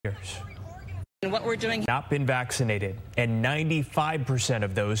And what we're doing not been vaccinated, and 95%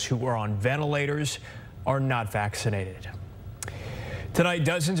 of those who are on ventilators are not vaccinated. Tonight,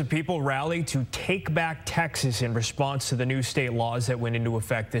 dozens of people rallied to take back Texas in response to the new state laws that went into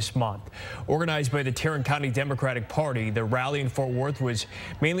effect this month. Organized by the Tarrant County Democratic Party, the rally in Fort Worth was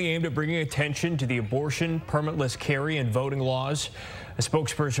mainly aimed at bringing attention to the abortion, permitless carry, and voting laws. A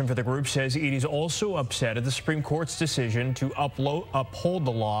spokesperson for the group says it is also upset at the Supreme Court's decision to uphold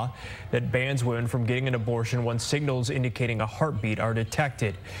the law that bans women from getting an abortion when signals indicating a heartbeat are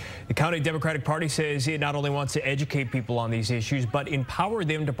detected. The County Democratic Party says it not only wants to educate people on these issues, but empower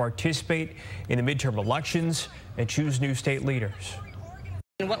them to participate in the midterm elections and choose new state leaders.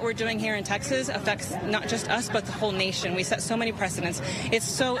 And what we're doing here in Texas affects not just us, but the whole nation. We set so many precedents. It's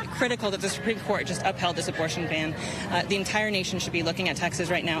so critical that the Supreme Court just upheld this abortion ban. The entire nation should be looking at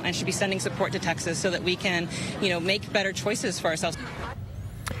Texas right now and should be sending support to Texas so that we can, make better choices for ourselves.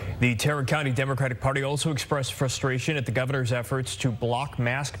 The Tarrant County Democratic Party also expressed frustration at the governor's efforts to block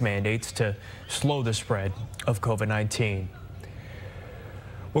mask mandates to slow the spread of COVID-19.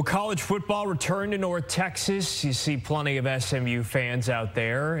 Well, college football returned to North Texas. You see plenty of SMU fans out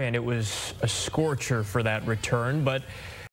there, and it was a scorcher for that return. But